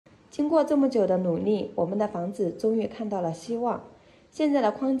经过这么久的努力，我们的房子终于看到了希望。现在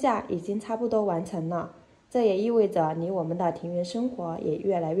的框架已经差不多完成了，这也意味着离我们的庭园生活也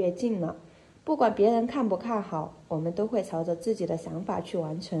越来越近了。不管别人看不看好，我们都会朝着自己的想法去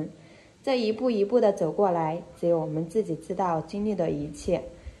完成。这一步一步的走过来，只有我们自己知道经历的一切。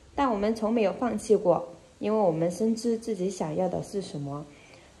但我们从没有放弃过，因为我们深知自己想要的是什么。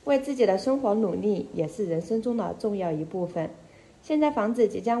为自己的生活努力，也是人生中的重要一部分。现在房子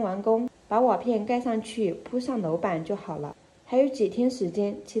即将完工，把瓦片盖上去，铺上楼板就好了。还有几天时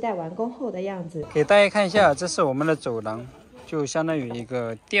间，期待完工后的样子。给大家看一下，这是我们的走廊，就相当于一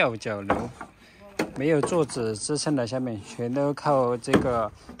个吊脚楼，没有柱子支撑的，下面全都靠这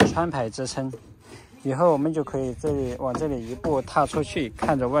个窗台支撑。以后我们就可以往这里一步踏出去，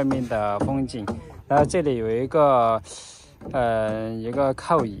看着外面的风景。然后这里有一个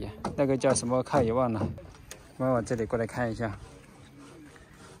靠椅，那个叫什么靠椅忘了。我们往这里过来看一下，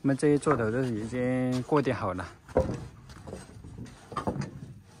我们这些座头都是已经固定好了，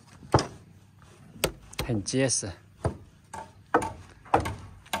很结实。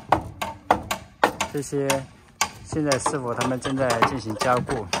这些现在师傅他们正在进行加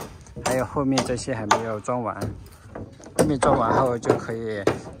固，还有后面这些还没有装完，后面装完后就可以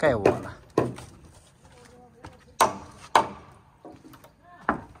盖瓦了。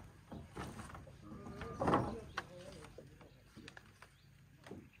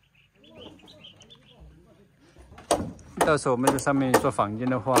到时候我们在上面做房间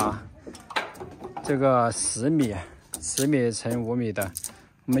的话，这个10米乘5米的，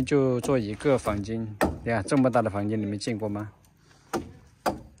我们就做一个房间。你看这么大的房间，你们见过吗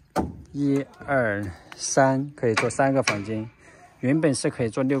？1、2、3，可以做3个房间。原本是可以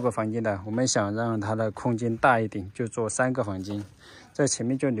做6个房间的，我们想让它的空间大一点，就做3个房间。这前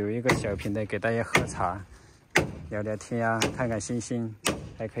面就留一个小平台给大家喝茶、聊聊天啊，看看星星，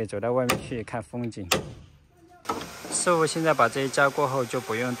还可以走到外面去看风景。师傅现在把这些加固后，就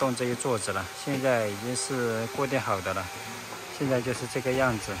不用动这些座子了，现在已经是固定好的了。现在就是这个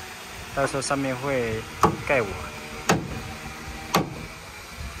样子，到时候上面会盖瓦。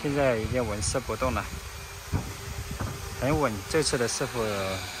现在已经纹丝不动了，很稳。这次的师傅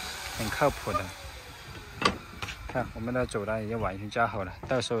很靠谱的。看我们的走廊已经完全加好了，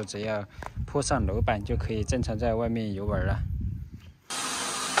到时候只要铺上楼板就可以正常在外面游玩了。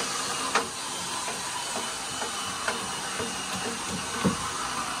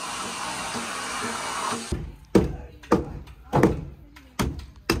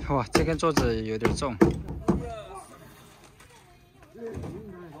哇，这根桌子有点重。1、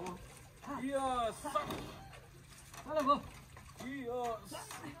2、3，来了不？1、2、3，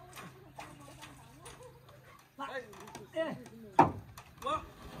来，往，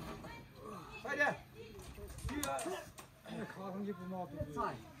快点！1、2，卡上去不毛病。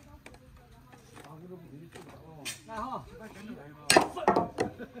来哈，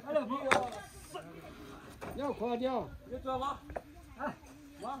来了不？要快点，别转弯，来。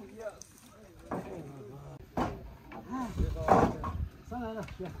往上来了，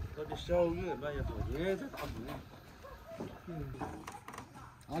这的小雨那也好，也在大树。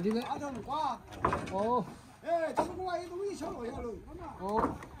啊，这个按照挂。哦。哎，这个挂一东西小落下了。哦。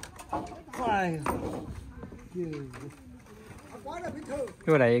哎呀。挂在边头。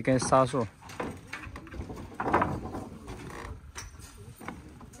又来一根沙树。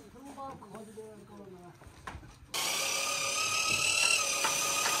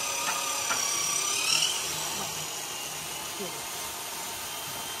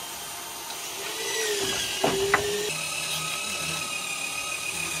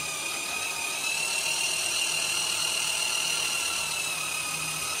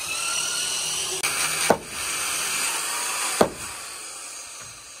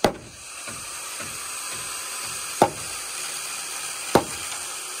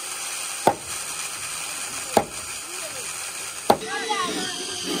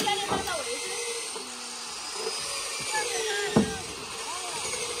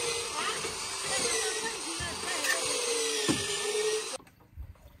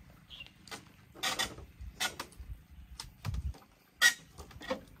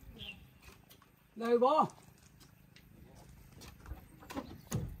来吧。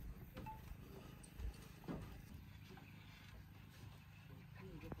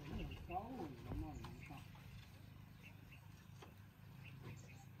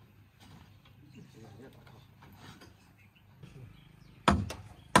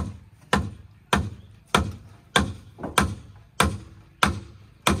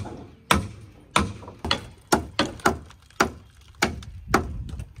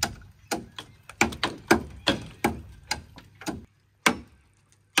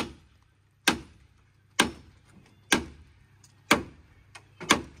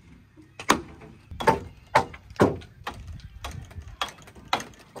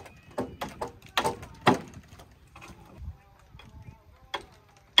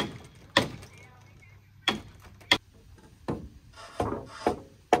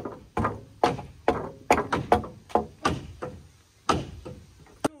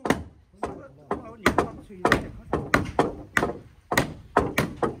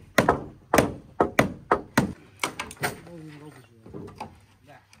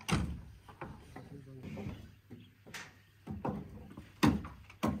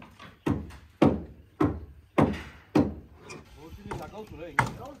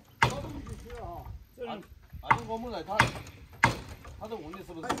按照我们来，他都问你是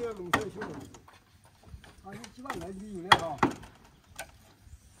不是？他有农村修的，他是基本来旅游的哈。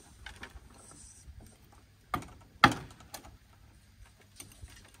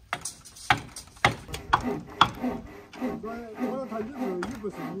我他又不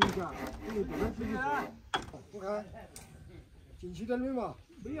是你家，因为不能进去。我看进去点的嘛，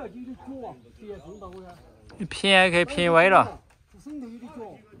没要进去脚，别送到我呀。你偏给偏歪了。是没的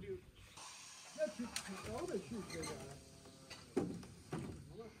脚。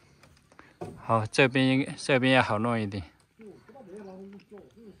好，这边也好弄一点。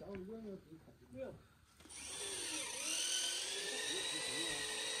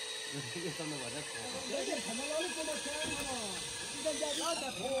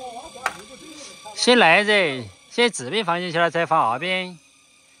先来着，先这边放进去了，再放二边。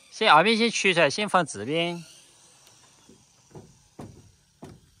先二边先取出来，先放这边。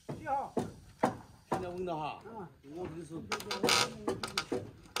现在问的哈，我就是。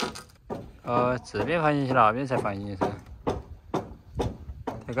这边放进去了，二边才放进去。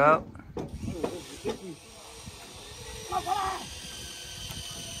太高。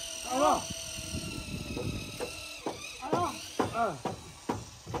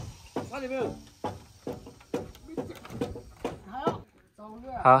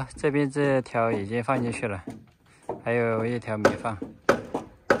好，这边这条已经放进去了，还有一条没放。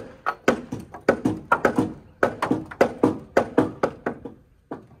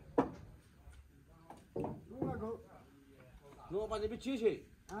把这边接起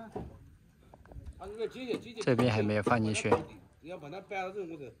啊！把这边接起。这边还没有放进去。要把它掰了之后，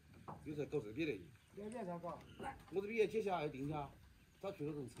我才搞这边的。我这边也接下来定下，早去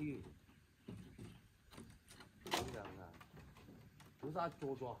了都扯。这样啊，就是他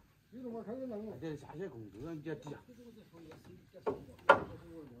脚爪。你怎么看见那个？这下些工作人家底下。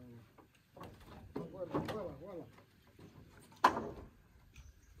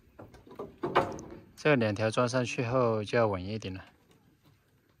这两条装上去后就要稳一点了，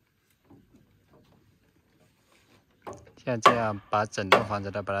像这样把整栋房子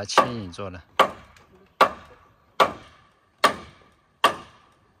都把它牵引住了。他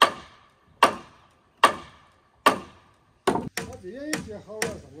这样也接好了，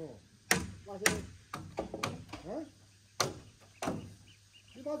什么？那些，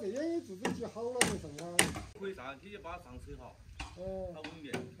你把这样也自己接好了，就什么？可以上，直接把它上车好。它稳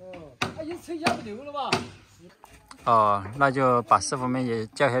点。它一车压不溜了吧？那就把师傅们也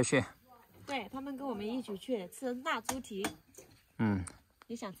叫下去。对他们跟我们一起去吃辣猪蹄。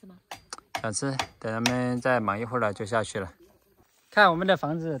你想吃吗？想吃，等他们再忙一会儿了就下去了。看我们的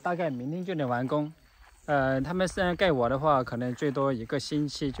房子大概明天就能完工。他们虽然盖我的话，可能最多1个星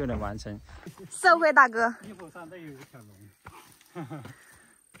期就能完成。社会大哥。衣服上都有一条龙。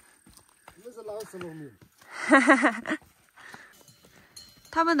你们是老实农民。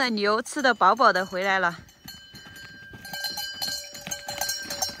他们的牛吃得饱饱的回来了。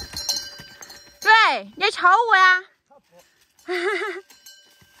对，你敲我呀！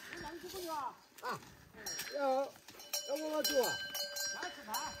要我做。来吃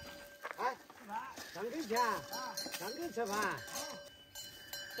饭。哎，吃饭。上给钱。上给吃饭。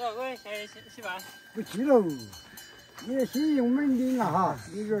走，各位下去洗饭。不去喽，你的心意我们领了哈，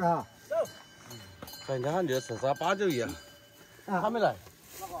一个哈。走。人家喊这吃啥8、9亿啊？还没来。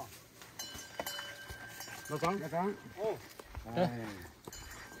老张。哦。哎。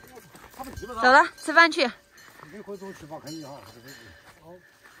走了，吃饭去。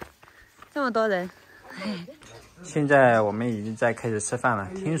这么多人。现在我们已经在开始吃饭了。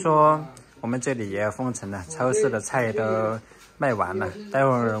听说我们这里也要封城了，超市的菜都卖完了。待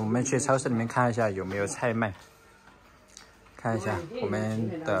会儿我们去超市里面看一下有没有菜卖。看一下我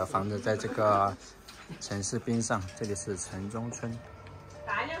们的房子在这个城市边上，这里是城中村。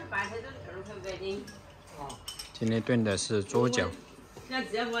今天炖的是猪脚。像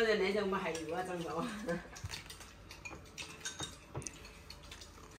这伙人那些我们还有啊，长肉。